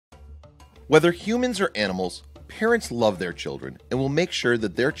Whether humans or animals, parents love their children and will make sure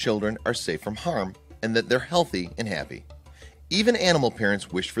that their children are safe from harm and that they're healthy and happy. Even animal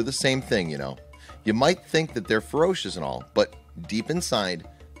parents wish for the same thing, you know. You might think that they're ferocious and all, but deep inside,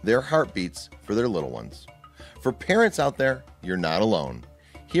 their heart beats for their little ones. For parents out there, you're not alone.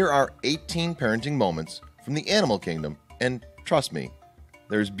 Here are 18 parenting moments from the animal kingdom, and trust me,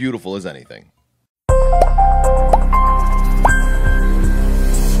 they're as beautiful as anything.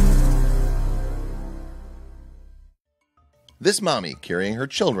 This mommy carrying her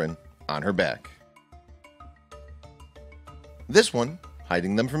children on her back. This one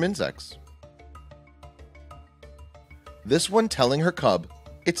hiding them from insects. This one telling her cub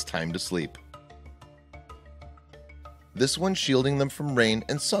it's time to sleep. This one shielding them from rain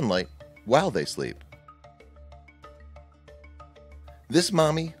and sunlight while they sleep. This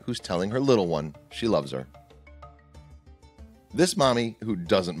mommy who's telling her little one she loves her. This mommy who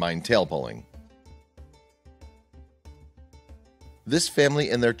doesn't mind tail pulling. This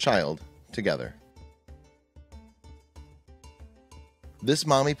family and their child together. This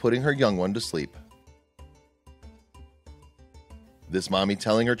mommy putting her young one to sleep. This mommy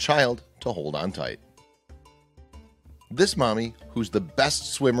telling her child to hold on tight. This mommy who's the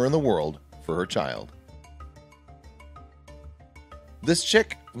best swimmer in the world for her child. This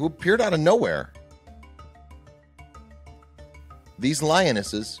chick who appeared out of nowhere. These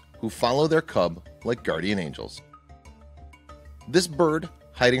lionesses who follow their cub like guardian angels. This bird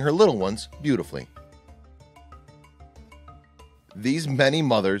hiding her little ones beautifully. These many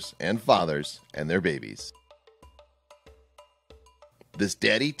mothers and fathers and their babies. This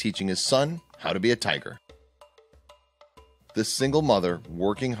daddy teaching his son how to be a tiger. This single mother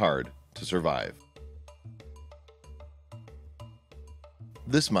working hard to survive.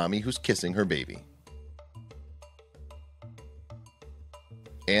 This mommy who's kissing her baby.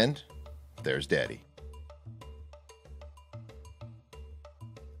 And there's daddy.